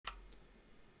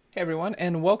Hey everyone,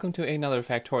 and welcome to another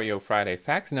Factorio Friday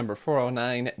Facts number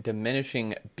 409,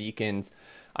 Diminishing Beacons.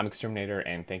 I'm Exterminator,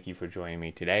 and thank you for joining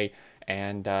me today.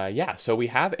 And yeah, so we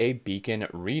have a beacon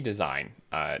redesign,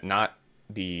 not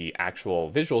the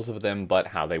actual visuals of them, but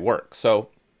how they work. So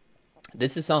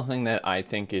this is something that I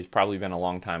think has probably been a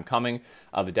long time coming.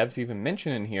 The devs even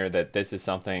mentioned in here that this is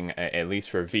something, at least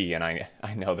for V, and I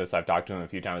know this, I've talked to him a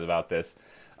few times about this,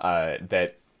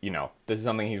 that, this is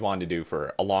something he's wanted to do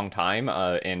for a long time,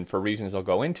 and for reasons I'll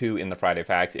go into in the Friday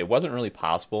Facts, it wasn't really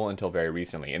possible until very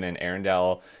recently. And then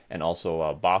Earendel and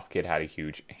also Boskid had a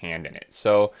huge hand in it.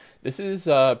 So this is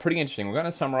pretty interesting. We're going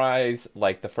to summarize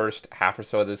like the first half or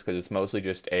so of this because it's mostly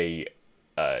just a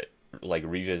like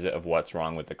revisit of what's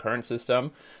wrong with the current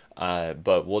system,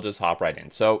 but we'll just hop right in.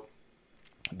 So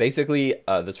basically,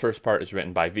 this first part is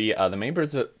written by V. The main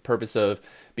purpose of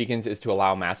beacons is to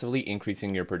allow massively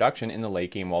increasing your production in the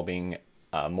late game while being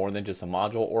more than just a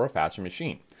module or a faster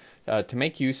machine. To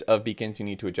make use of beacons, you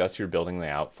need to adjust your building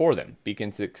layout for them.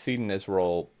 Beacons succeed in this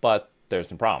role, but there's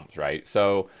some problems, right?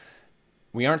 So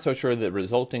we aren't so sure that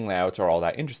resulting layouts are all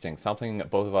that interesting, something that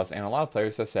both of us and a lot of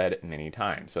players have said many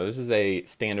times. So this is a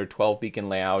standard 12 beacon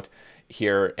layout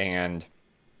here, and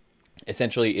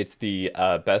essentially it's the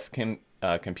best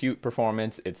compute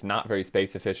performance. It's not very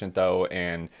space efficient though,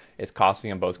 and it's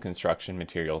costly on both construction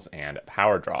materials and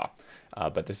power draw.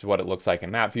 But this is what it looks like in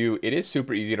map view. It is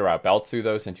super easy to route belts through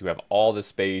though, since you have all the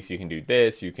space. You can do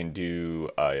this. You can do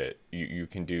you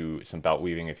can do some belt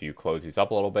weaving if you close these up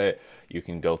a little bit. You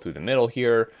can go through the middle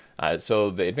here.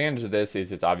 So the advantage of this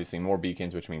is it's obviously more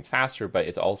beacons, which means faster, but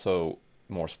it's also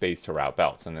more space to route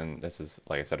belts. And then this is,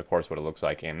 like I said, of course, what it looks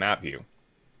like in map view.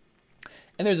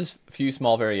 And there's a few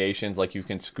small variations, like you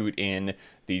can scoot in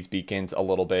these beacons a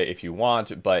little bit if you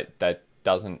want, but that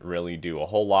doesn't really do a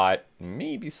whole lot.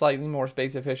 Maybe slightly more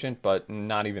space efficient, but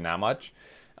not even that much.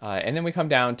 And then we come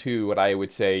down to what I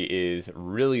would say is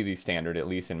really the standard, at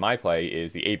least in my play,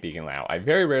 is the 8 beacon layout. I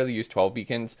very rarely use 12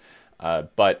 beacons,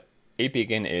 but 8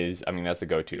 beacon is, I mean, that's the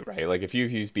go-to, right? Like if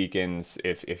you've used beacons,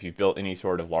 if you've built any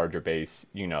sort of larger base,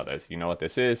 you know this. You know what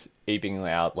this is. 8 beacon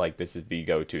layout, like this is the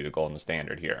go-to, the golden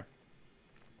standard here.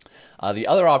 The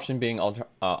other option being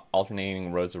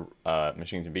alternating rows of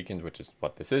machines and beacons, which is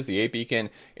what this is, the 8 beacon.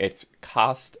 It's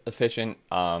cost efficient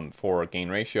for gain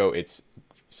ratio. It's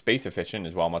space efficient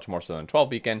as well, much more so than 12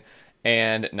 beacon,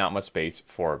 and not much space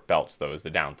for belts, though, is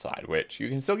the downside, which you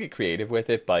can still get creative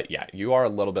with it, but yeah, you are a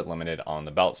little bit limited on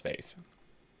the belt space.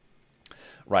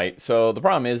 Right, so the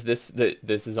problem is this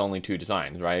is only 2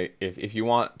 designs, right? If you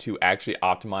want to actually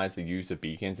optimize the use of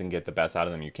beacons and get the best out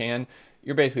of them you can,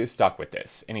 you're basically stuck with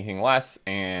this. Anything less,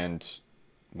 and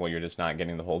well, you're just not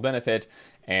getting the whole benefit,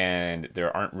 and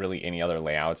there aren't really any other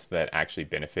layouts that actually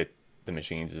benefit the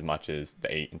machines as much as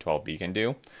the 8 and 12 beacon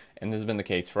do. And this has been the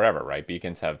case forever, right?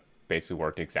 Beacons have basically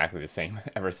worked exactly the same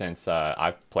ever since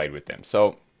I've played with them.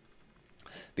 So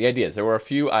the ideas, there were a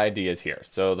few ideas here.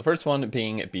 So the first one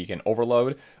being beacon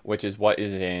overload, which is what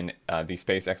is in the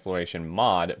space exploration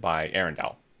mod by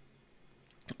Earendel,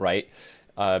 right?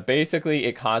 Basically,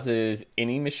 it causes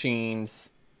any machines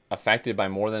affected by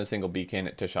more than a single beacon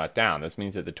to shut down. This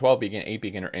means that the 12 beacon, 8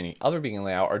 beacon, or any other beacon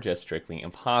layout are just strictly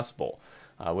impossible.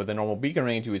 With a normal beacon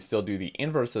range, you would still do the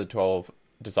inverse of the 12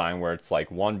 design, where it's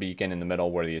like one beacon in the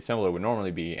middle where the assembler would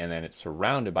normally be, and then it's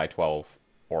surrounded by 12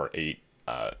 or 8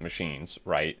 machines,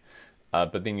 right?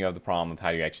 But then you have the problem of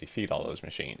how do you actually feed all those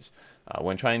machines.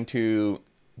 When trying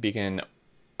beacon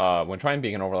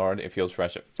overload, it feels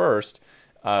fresh at first,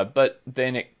 but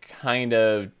then it kind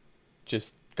of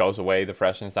just goes away, the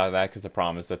freshness out of that, because the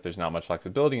problem is that there's not much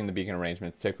flexibility in the beacon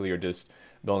arrangements. Typically, you're just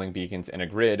building beacons in a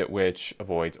grid, which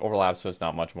avoids overlap, so it's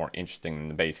not much more interesting than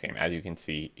the base game. As you can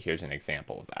see, here's an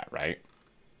example of that, right?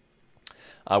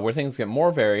 Where things get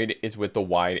more varied is with the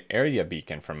wide area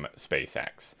beacon from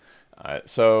SpaceX.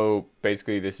 So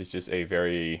basically, this is just a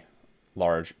very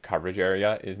large coverage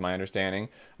area, is my understanding.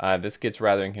 This gets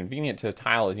rather inconvenient to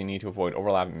tile, as you need to avoid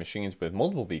overlapping machines with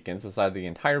multiple beacons. The size of the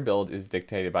entire build is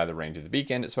dictated by the range of the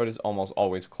beacon, so it is almost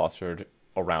always clustered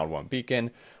around one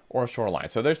beacon or a shoreline.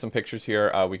 So there's some pictures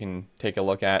here we can take a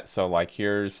look at. So like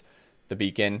here's the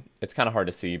beacon. It's kind of hard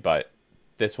to see, but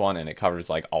this one, and it covers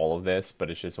like all of this,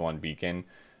 but it's just one beacon,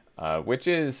 which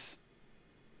is,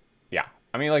 yeah,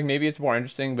 I mean, like maybe it's more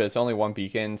interesting, but it's only one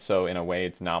beacon, so in a way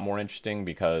it's not more interesting,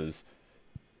 because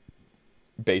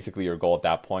basically your goal at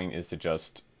that point is to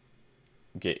just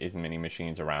get as many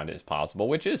machines around it as possible,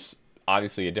 which is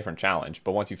obviously a different challenge,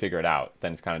 but once you figure it out,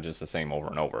 then it's kind of just the same over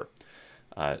and over.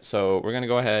 So we're going to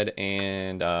go ahead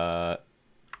and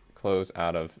close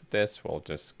out of this. We'll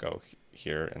just go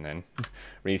here and then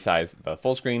resize the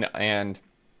full screen. And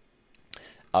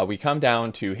we come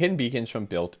down to hidden beacons from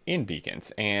built-in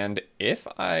beacons. And if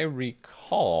I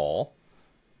recall,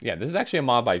 yeah, this is actually a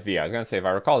mod by V. I was going to say, if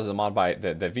I recall, this is a mod by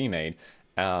that V made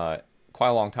quite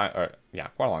a long time, or yeah,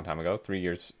 quite a long time ago, 3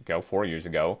 years ago, 4 years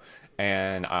ago.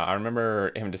 And I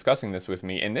remember him discussing this with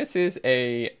me. And this is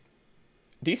a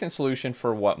decent solution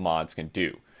for what mods can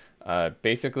do.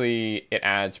 Basically, it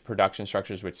adds production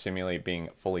structures which simulate being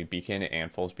fully beacon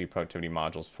and full speed productivity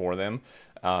modules for them.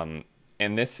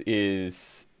 And this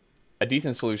is a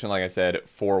decent solution, like I said,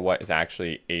 for what is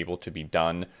actually able to be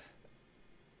done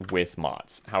with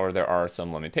mods. However, there are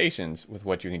some limitations with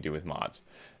what you can do with mods.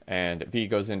 And V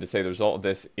goes in to say the result of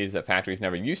this is that factories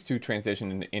never used to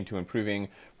transition into improving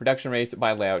production rates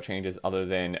by layout changes other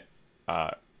than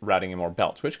routing in more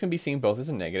belts, which can be seen both as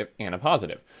a negative and a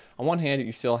positive. On one hand,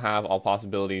 you still have all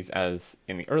possibilities as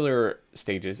in the earlier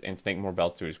stages, and to make more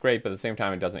belts is great, but at the same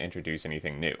time, it doesn't introduce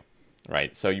anything new,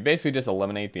 right? So you basically just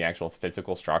eliminate the actual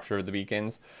physical structure of the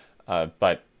beacons,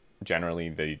 but generally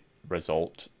the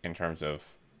result in terms of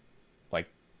like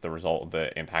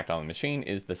the impact on the machine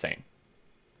is the same.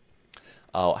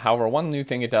 However, one new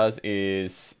thing it does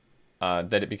is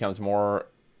that it becomes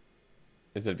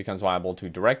viable to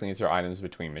directly insert items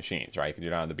between machines, right? Because you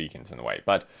don't have the beacons in the way.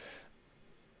 But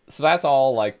so that's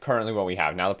all like currently what we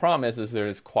have. Now the problem is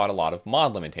there's quite a lot of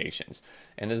mod limitations,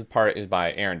 and this part is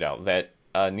by Earendel that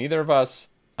neither of us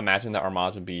imagined that our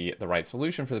mods would be the right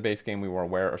solution for the base game. We were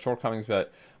aware of shortcomings,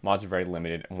 but mods are very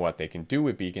limited in what they can do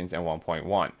with beacons in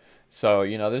 1.1. So,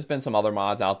 you know, there's been some other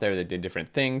mods out there that did different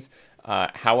things.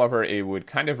 However, it would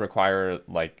kind of require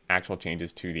like actual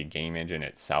changes to the game engine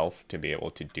itself to be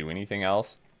able to do anything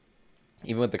else.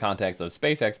 Even with the context of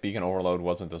SpaceX, beacon overload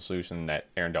wasn't the solution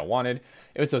that Earendel wanted.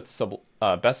 It was the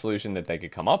best solution that they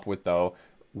could come up with, though,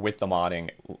 with the modding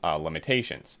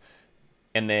limitations.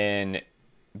 And then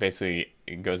basically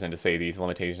it goes in to say these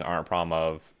limitations aren't a problem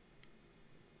of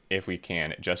if we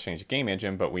can just change the game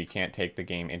engine, but we can't take the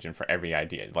game engine for every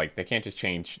idea. Like, they can't just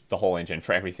change the whole engine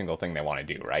for every single thing they want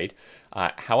to do, right?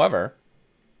 However,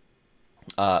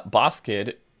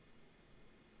 Boskid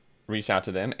reached out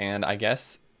to them and I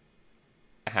guess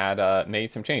had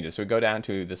made some changes. So we go down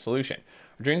to the solution.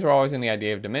 Our dreams were always in the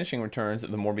idea of diminishing returns.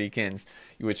 The more beacons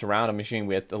you would surround a machine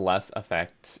with, the less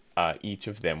effect each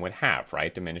of them would have,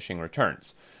 right? Diminishing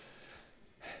returns.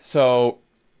 So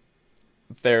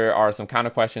there are some counter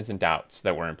questions and doubts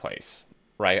that were in place,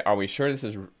 right? Are we sure this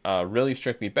is really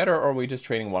strictly better, or are we just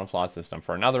trading one flawed system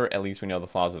for another? At least we know the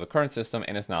flaws of the current system,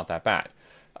 and it's not that bad.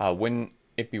 Wouldn't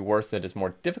it be worse that it's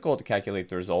more difficult to calculate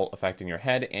the result affecting your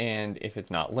head, and if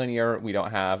it's not linear, we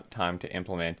don't have time to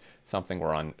implement something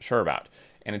we're unsure about?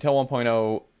 And until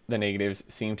 1.0, the negatives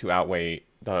seem to outweigh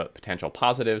the potential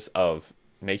positives of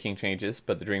making changes,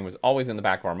 but the dream was always in the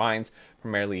back of our minds,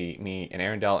 primarily me and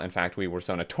Earendel. In fact, we were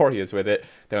so notorious with it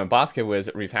that when Boskid was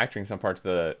refactoring some parts of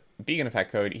the Beacon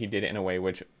effect code, he did it in a way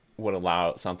which would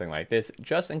allow something like this,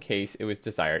 just in case it was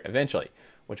desired eventually,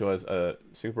 which was a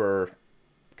super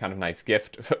kind of nice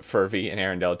gift for V and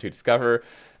Earendel to discover,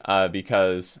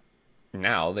 because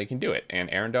now they can do it.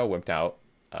 And Earendel whipped out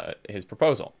his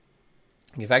proposal.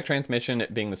 The effect transmission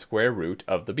being the square root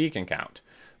of the beacon count.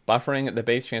 Buffering the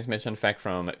base transmission effect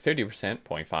from 50%,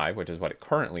 0.5, which is what it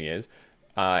currently is,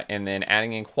 and then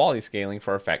adding in quality scaling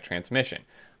for effect transmission.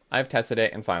 I've tested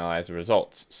it and finalized the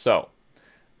results. So,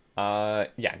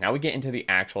 yeah, now we get into the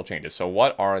actual changes. So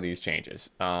what are these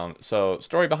changes? So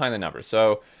story behind the numbers.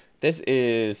 So this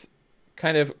is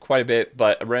kind of quite a bit,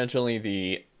 but originally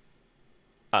the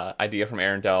idea from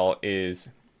Earendel is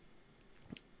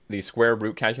the square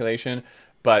root calculation,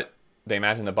 but they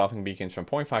imagine the buffing beacons from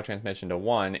 0.5 transmission to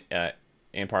 1,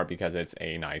 in part because it's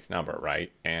a nice number,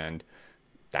 right? And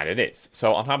that it is.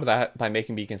 So on top of that, by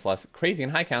making beacons less crazy in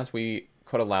high counts, we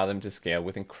could allow them to scale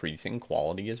with increasing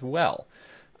quality as well,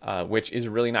 which is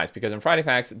really nice. Because in Friday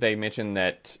Facts, they mentioned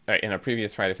that, in a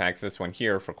previous Friday Facts, this one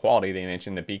here for quality, they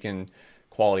mentioned that beacon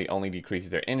quality only decreases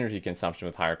their energy consumption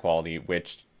with higher quality,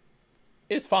 which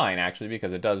is fine, actually,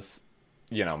 because it does,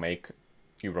 you know, make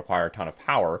you require a ton of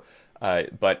power,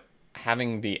 but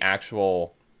having the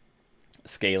actual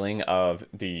scaling of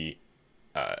the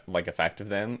like effect of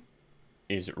them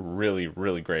is really,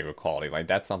 really great with quality. Like,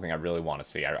 that's something I really want to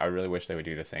see. I really wish they would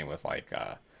do the same with like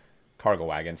cargo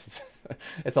wagons.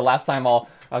 It's the last time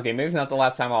okay, maybe it's not the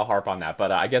last time I'll harp on that,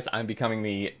 but I guess I'm becoming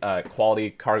the quality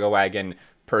cargo wagon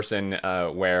person,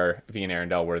 where V and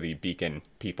Earendel were the beacon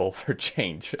people for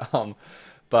change.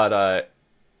 But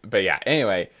yeah,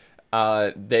 anyway,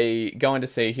 they go on to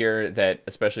say here that,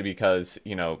 especially because,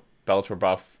 you know, belts were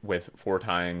buffed with 4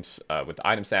 times with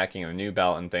item stacking and the new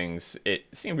belt and things, it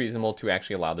seemed reasonable to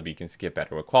actually allow the beacons to get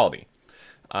better with quality.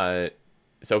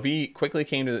 So V quickly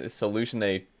came to the solution that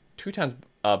a 2 times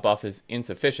buff is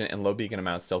insufficient and low beacon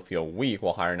amounts still feel weak,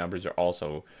 while higher numbers are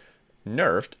also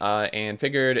nerfed, and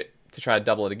figured to try to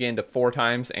double it again to 4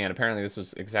 times, and apparently this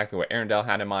was exactly what Earendel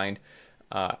had in mind.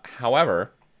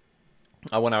 However,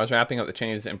 when I was wrapping up the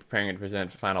changes and preparing it to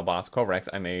present final boss Kovarex,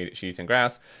 I made sheets and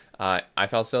grass. I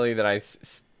felt silly that I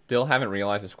still haven't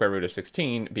realized the square root of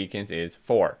 16 beacons is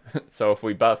 4. So if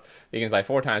we buff beacons by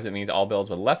 4 times, it means all builds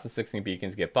with less than 16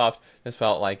 beacons get buffed. This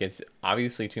felt like it's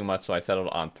obviously too much, so I settled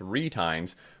on 3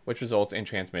 times, which results in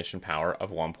transmission power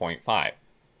of 1.5.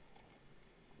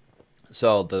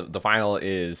 So the final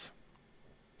is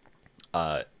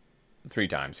 3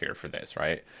 times here for this,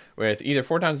 right? With either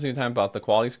 4 times or 2 times buff, the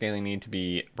quality scaling need to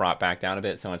be brought back down a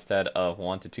bit. So instead of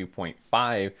 1 to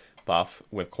 2.5 buff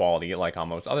with quality, like on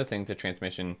most other things, the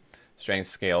transmission strength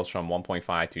scales from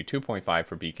 1.5 to 2.5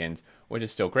 for beacons, which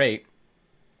is still great.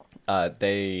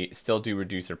 They still do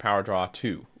reduce their power draw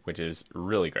too, which is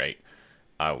really great.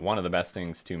 One of the best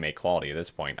things to make quality at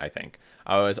this point, I think.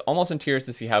 I was almost in tears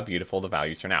to see how beautiful the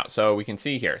values turn out. So we can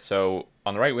see here. So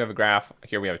on the right, we have a graph.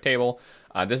 Here we have a table.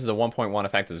 This is the 1.1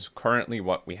 effect. This is currently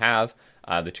what we have.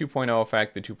 The 2.0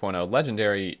 effect, the 2.0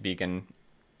 legendary beacon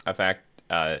effect,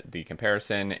 the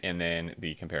comparison, and then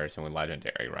the comparison with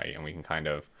legendary, right? And we can kind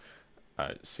of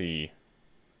see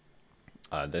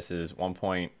this is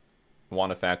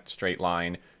 1.1 effect, straight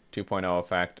line, 2.0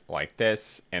 effect like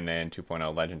this, and then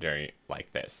 2.0 legendary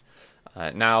like this.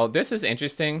 Now, this is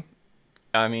interesting.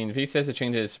 I mean, V says the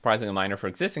change is surprisingly minor for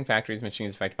existing factories.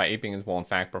 Machines affected by 8 beacons will in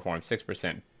fact perform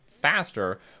 6%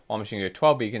 faster, while machines with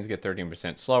 12 beacons get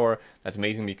 13% slower. That's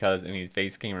amazing because it means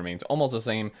base game remains almost the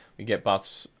same. We get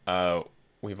buffs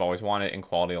we've always wanted, and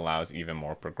quality allows even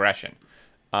more progression.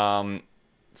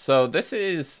 So this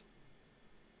is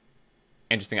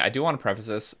interesting. I do want to preface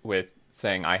this with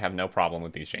saying I have no problem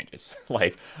with these changes.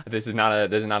 Like, this is not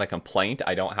a complaint.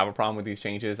 I don't have a problem with these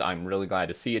changes. I'm really glad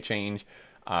to see a change.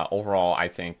 Overall, I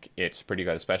think it's pretty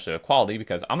good, especially with quality,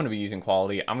 because I'm going to be using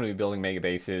quality. I'm going to be building mega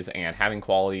bases, and having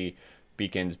quality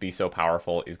beacons be so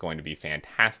powerful is going to be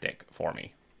fantastic for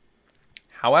me.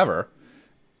 However,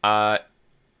 I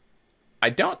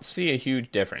don't see a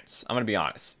huge difference. I'm going to be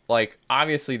honest. Like,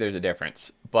 obviously there's a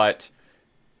difference, but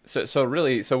so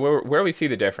where we see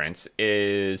the difference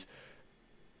is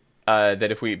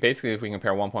that if we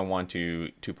compare 1.1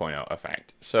 to 2.0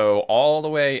 effect. So all the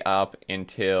way up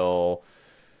until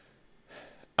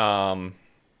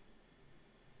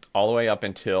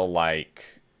like,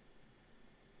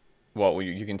 well,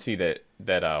 you can see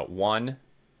that 1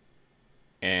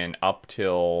 and up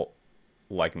till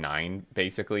like 9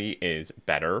 basically is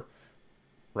better,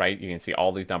 right? You can see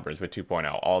all these numbers with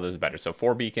 2.0, all this is better. So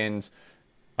 4 beacons,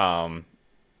 you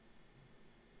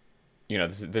know,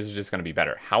 this is just going to be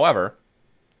better. However,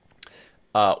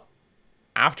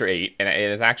 after 8, and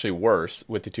it is actually worse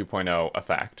with the 2.0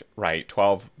 effect, right?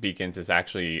 12 beacons is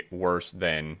actually worse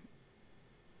than,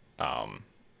 right,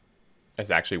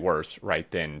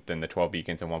 than the 12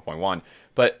 beacons in 1.1.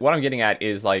 But what I'm getting at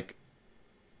is, like,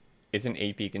 isn't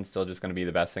 8 beacons still just going to be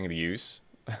the best thing to use?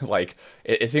 Like,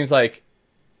 it seems like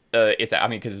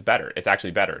because it's better. It's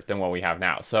actually better than what we have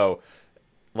now. So,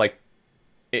 like,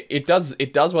 it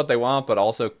does what they want, but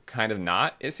also kind of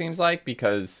not, it seems like,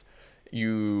 because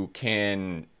you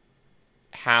can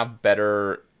have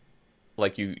better,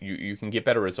 like, you can get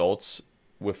better results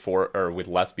with 4 or with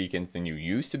less beacons than you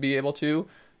used to be able to.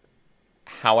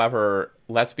 However,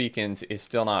 less beacons is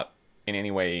still not in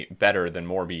any way better than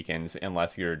more beacons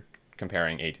unless you're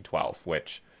comparing 8 to 12,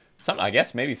 which I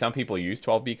guess maybe some people use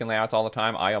 12 beacon layouts all the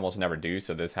time. I almost never do,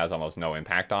 so this has almost no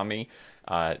impact on me.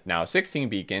 Now 16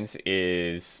 beacons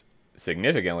is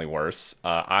significantly worse.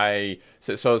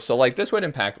 So like, this would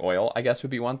impact oil, I guess, would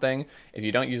be one thing. If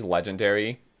you don't use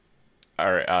legendary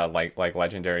or like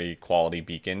legendary quality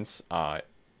beacons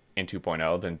in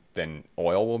 2.0, then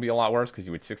oil will be a lot worse, because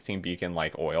you would 16 beacon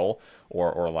like oil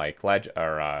or like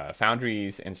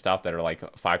foundries and stuff that are like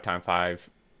 5x5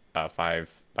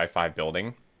 5x5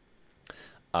 building.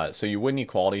 So you would need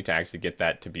quality to actually get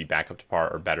that to be back up to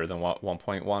par or better than what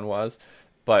 1.1 was.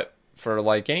 But for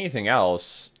like anything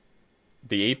else,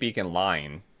 the 8 beacon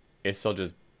line is still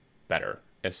just better.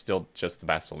 It's still just the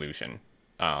best solution.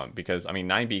 Because, I mean,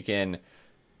 9 beacon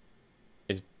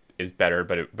is better,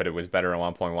 but it was better in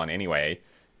 1.1 anyway.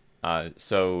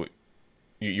 So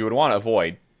you would want to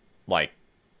avoid like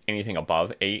anything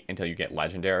above 8 until you get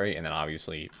legendary, and then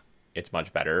obviously it's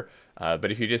much better.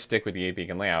 But if you just stick with the 8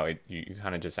 beacon layout, you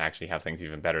kind of just actually have things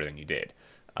even better than you did.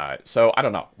 So I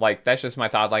don't know. Like, that's just my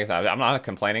thought. Like I said, I'm not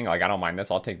complaining. Like, I don't mind this.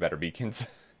 I'll take better beacons.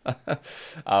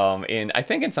 And I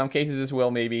think in some cases this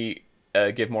will maybe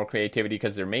give more creativity,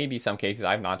 because there may be some cases,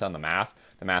 I've not done the math.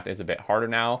 The math is a bit harder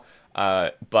now,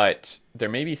 but there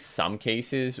may be some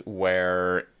cases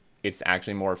where it's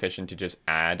actually more efficient to just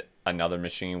add another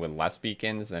machine with less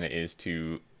beacons than it is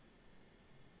to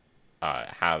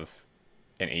have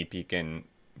an 8 beacon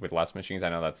with less machines. I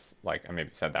know that's like, I maybe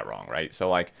said that wrong, right? So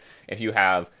like if you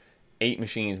have 8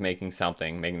 machines making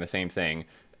something, making the same thing,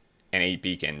 and 8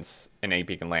 beacons, an 8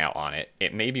 beacon layout on it,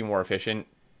 it may be more efficient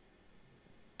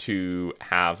to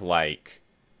have like,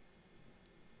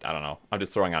 I don't know, I'm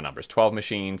just throwing out numbers, 12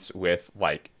 machines with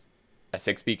like a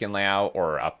 6 beacon layout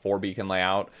or a 4 beacon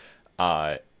layout,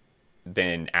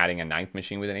 than adding a 9th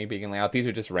machine with an 8 beacon layout. These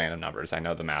are just random numbers. I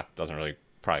know the math doesn't really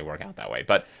probably work out that way,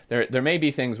 but there may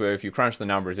be things where if you crunch the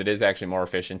numbers, it is actually more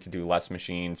efficient to do less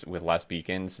machines with less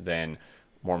beacons than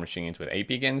more machines with 8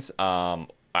 beacons. I'm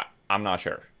not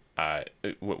sure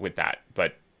with that,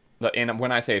 but and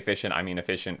when I say efficient, I mean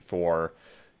efficient for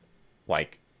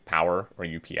like power or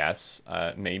UPS,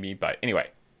 maybe. But anyway,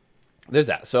 there's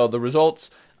that. So the results,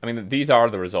 I mean, these are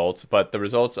the results, but the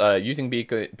results, using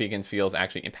beacons feels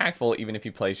actually impactful, even if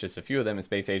you place just a few of them in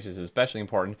space age is especially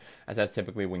important, as that's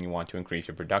typically when you want to increase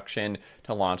your production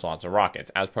to launch lots of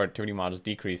rockets. As productivity modules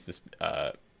decrease this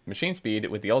machine speed,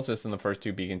 with the old system, the first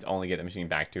 2 beacons only get the machine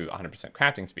back to 100%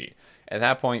 crafting speed. At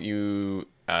that point, you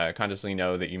consciously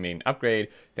know that you made an upgrade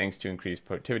thanks to increased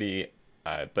productivity,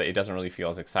 but it doesn't really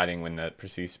feel as exciting when the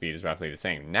perceived speed is roughly the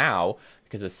same. Now,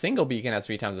 because a single beacon has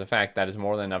 3 times the effect, that is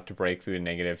more than enough to break through the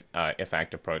negative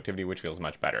effect of productivity, which feels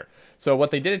much better. So what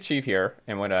they did achieve here,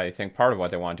 and what I think part of what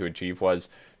they wanted to achieve, was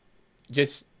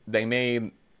just they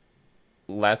made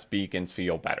less beacons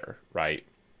feel better, right?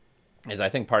 As I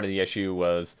think part of the issue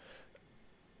was,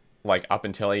 like, up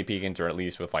until 8 beacons, or at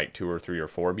least with like 2 or 3 or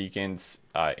 4 beacons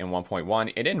in 1.1,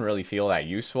 it didn't really feel that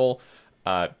useful.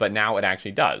 But now it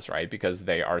actually does, right? Because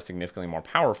they are significantly more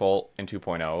powerful in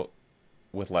 2.0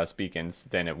 with less beacons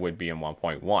than it would be in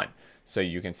 1.1. So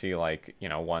you can see, like, you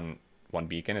know, one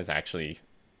beacon is actually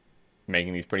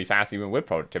making these pretty fast even with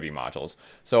productivity modules.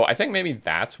 So I think maybe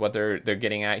that's what they're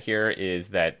getting at here, is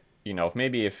that, you know,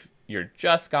 if you're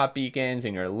just got beacons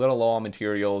and you're a little low on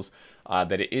materials,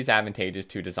 that it is advantageous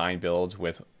to design builds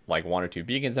with like 1 or 2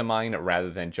 beacons in mind, rather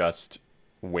than just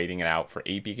waiting it out for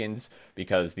 8 beacons,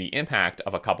 because the impact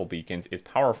of a couple beacons is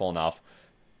powerful enough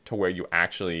to where you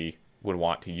actually would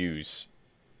want to use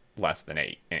less than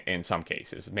 8 in some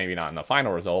cases. Maybe not in the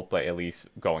final result, but at least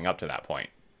going up to that point.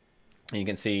 And you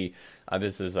can see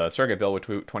this is a circuit build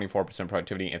with 24%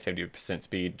 productivity and 50%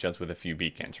 speed just with a few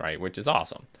beacons, right? Which is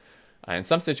awesome. In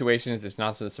some situations, it's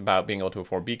not just about being able to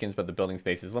afford beacons, but the building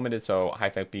space is limited, so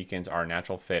high-tech beacons are a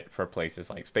natural fit for places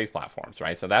like space platforms,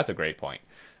 right? So that's a great point.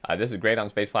 This is great on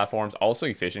space platforms. Also,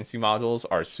 efficiency modules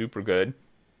are super good.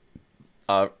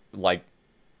 Like,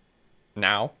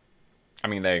 now, I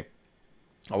mean, they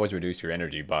always reduce your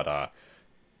energy, but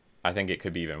I think it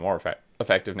could be even more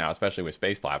effective now, especially with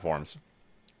space platforms.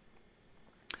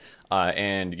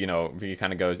 And, you know, V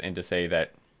kind of goes into say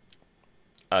that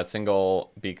a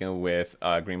single beacon with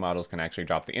green models can actually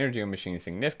drop the energy of machines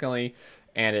significantly,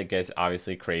 and it gets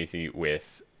obviously crazy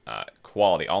with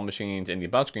quality. All machines in the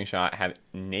above screenshot have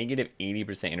negative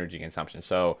 80% energy consumption.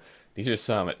 So these are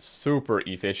some super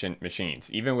efficient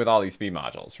machines, even with all these speed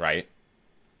modules, right?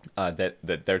 That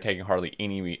they're taking hardly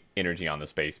any energy on the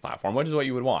space platform, which is what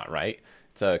you would want, right?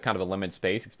 It's a kind of a limited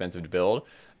space, expensive to build.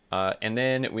 And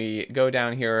then we go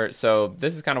down here. So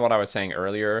this is kind of what I was saying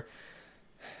earlier.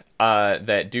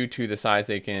 That due to the size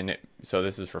they can, so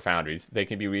this is for foundries, they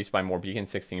can be reached by more beacons,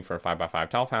 16 for a 5x5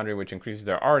 tile foundry, which increases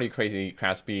their already crazy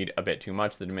craft speed a bit too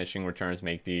much. The diminishing returns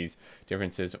make these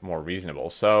differences more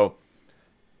reasonable. So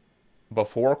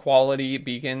before quality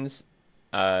beacons,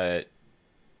 then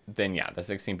yeah, the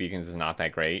 16 beacons is not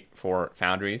that great for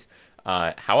foundries.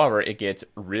 However, it gets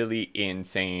really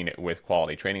insane with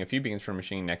quality. Trading a few beacons for a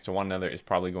machine next to one another is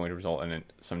probably going to result in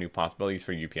some new possibilities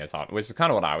for UPS, which is kind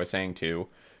of what I was saying too.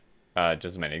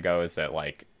 Just a minute ago, is that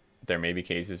like there may be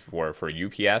cases where for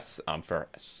UPS, for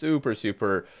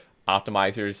super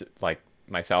optimizers like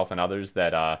myself and others,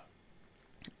 that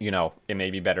you know, it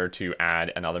may be better to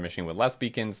add another machine with less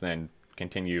beacons than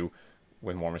continue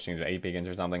with more machines with 8 beacons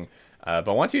or something.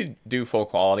 But once you do full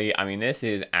quality, I mean, this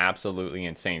is absolutely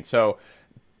insane. So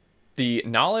the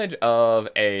knowledge of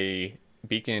a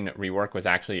beacon rework was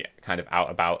actually kind of out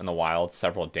about in the wild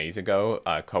several days ago.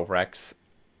 Kovrex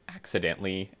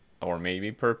accidentally, or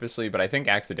maybe purposely, but I think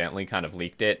accidentally kind of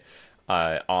leaked it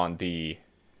on the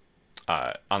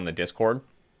Discord,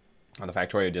 on the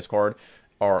Factorio Discord,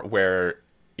 or where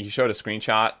he showed a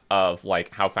screenshot of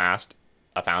like how fast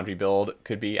a foundry build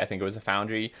could be. I think it was a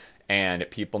foundry, and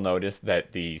people noticed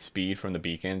that the speed from the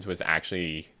beacons was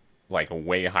actually like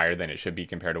way higher than it should be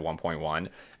compared to 1.1,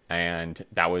 and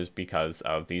that was because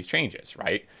of these changes,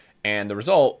 right? And the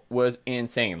result was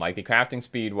insane. Like the crafting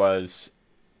speed was,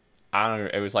 I don't know,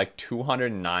 it was like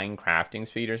 209 crafting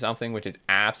speed or something, which is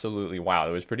absolutely wild.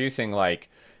 It was producing like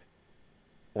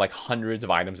hundreds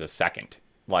of items a second.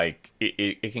 Like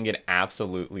it can get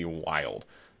absolutely wild.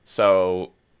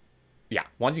 So yeah,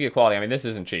 once you get quality, I mean, this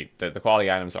isn't cheap. The quality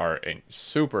items are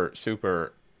super,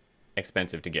 super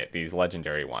expensive to get, these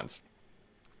legendary ones.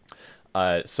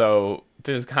 So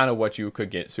this is kind of what you could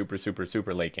get super, super,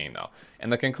 super late game, though.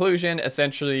 And the conclusion,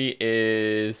 essentially,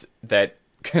 is that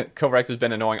Kovrex has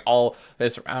been annoying all the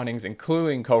surroundings,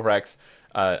 including Kovrex.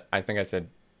 I think I said,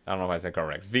 I don't know if I said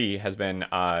Kovrex. V has been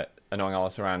annoying all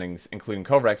the surroundings, including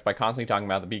Kovrex, by constantly talking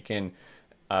about the beacon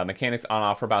mechanics on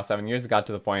off for about 7 years. It got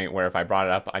to the point where if I brought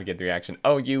it up, I'd get the reaction,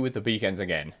 "Oh, you with the beacons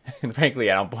again." And frankly,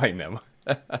 I don't blame them.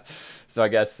 So I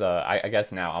guess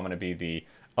now I'm gonna be the,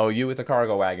 "Oh, you with the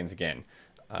cargo wagons again,"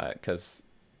 because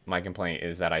my complaint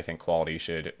is that I think quality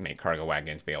should make cargo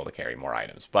wagons be able to carry more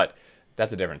items, but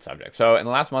that's a different subject. So in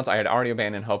the last months, I had already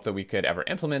abandoned hope that we could ever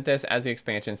implement this, as the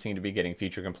expansion seemed to be getting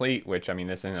feature complete, which, I mean,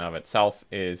 this in and of itself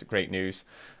is great news.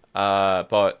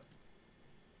 But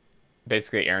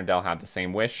basically, Earendel had the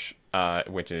same wish,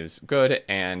 which is good,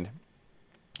 and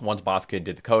once Boskid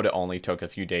did the code, it only took a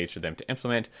few days for them to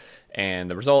implement, and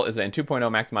the result is that in 2.0,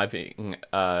 maximizing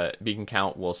beacon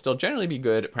count will still generally be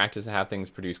good practice to have things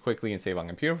produced quickly and save on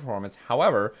computer performance.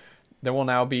 However, there will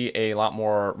now be a lot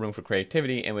more room for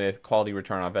creativity, and with quality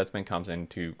return on investment comes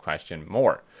into question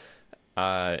more.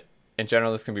 In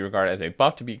general, this can be regarded as a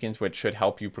buff to beacons, which should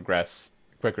help you progress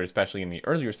quicker, especially in the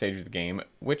earlier stages of the game,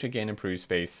 which again improves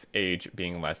space age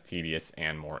being less tedious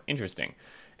and more interesting.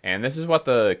 And this is what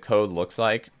the code looks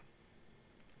like.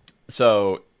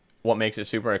 So what makes it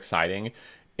super exciting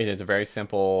is it's a very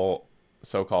simple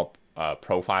so-called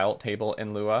profile table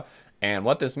in Lua. And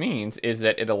what this means is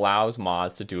that it allows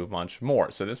mods to do a bunch more.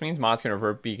 So this means mods can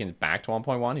revert beacons back to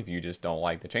 1.1 if you just don't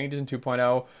like the changes in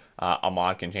 2.0. A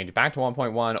mod can change it back to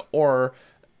 1.1, or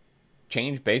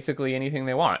change basically anything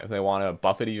they want. If they want to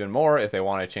buff it even more, if they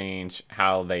want to change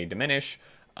how they diminish,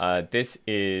 this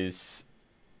is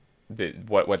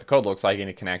what the code looks like, and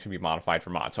it can actually be modified for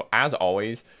mods. So as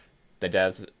always, the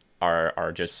devs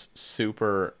are just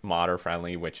super modder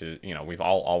friendly, which is, you know, we've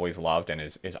all always loved and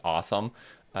is awesome.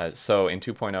 So in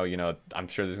 2.0, you know, I'm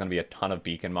sure there's going to be a ton of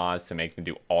beacon mods to make them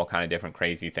do all kind of different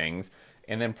crazy things,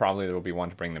 and then probably there will be one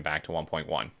to bring them back to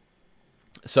 1.1.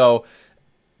 So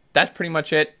that's pretty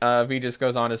much it. V just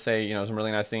goes on to say, you know, some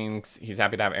really nice things. He's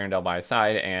happy to have Earendel by his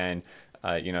side, and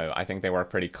you know, I think they work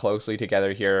pretty closely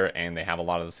together here, and they have a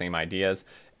lot of the same ideas.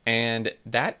 And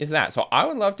that is that. So I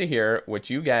would love to hear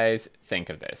what you guys think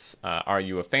of this. Are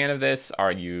you a fan of this?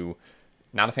 Are you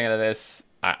not a fan of this?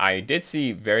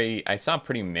 I saw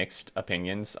pretty mixed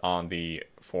opinions on the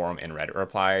forum and Reddit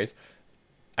replies.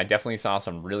 I definitely saw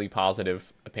some really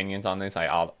positive opinions on this. I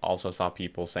also saw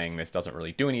people saying this doesn't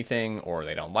really do anything, or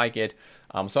they don't like it.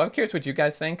 So I'm curious what you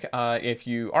guys think. If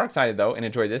you are excited, though, and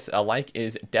enjoy this, a like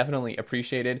is definitely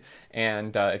appreciated.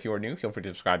 And if you are new, feel free to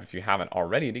subscribe if you haven't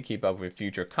already to keep up with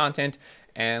future content.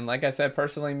 And like I said,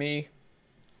 personally,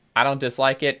 I don't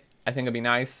dislike it. I think it'd be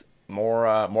nice.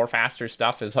 More faster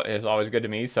stuff is always good to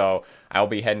me. So I'll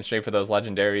be heading straight for those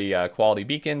legendary quality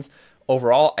beacons.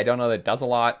 Overall, I don't know that it does a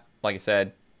lot. Like I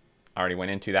said, I already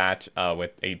went into that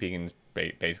with 8 beacons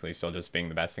basically still just being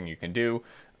the best thing you can do,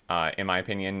 in my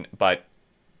opinion. But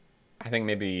I think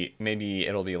maybe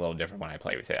it'll be a little different when I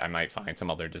play with it. I might find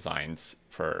some other designs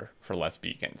for less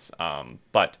beacons.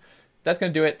 But that's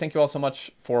going to do it. Thank you all so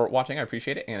much for watching. I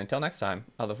appreciate it. And until next time,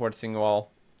 I look forward to seeing you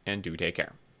all, and do take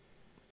care.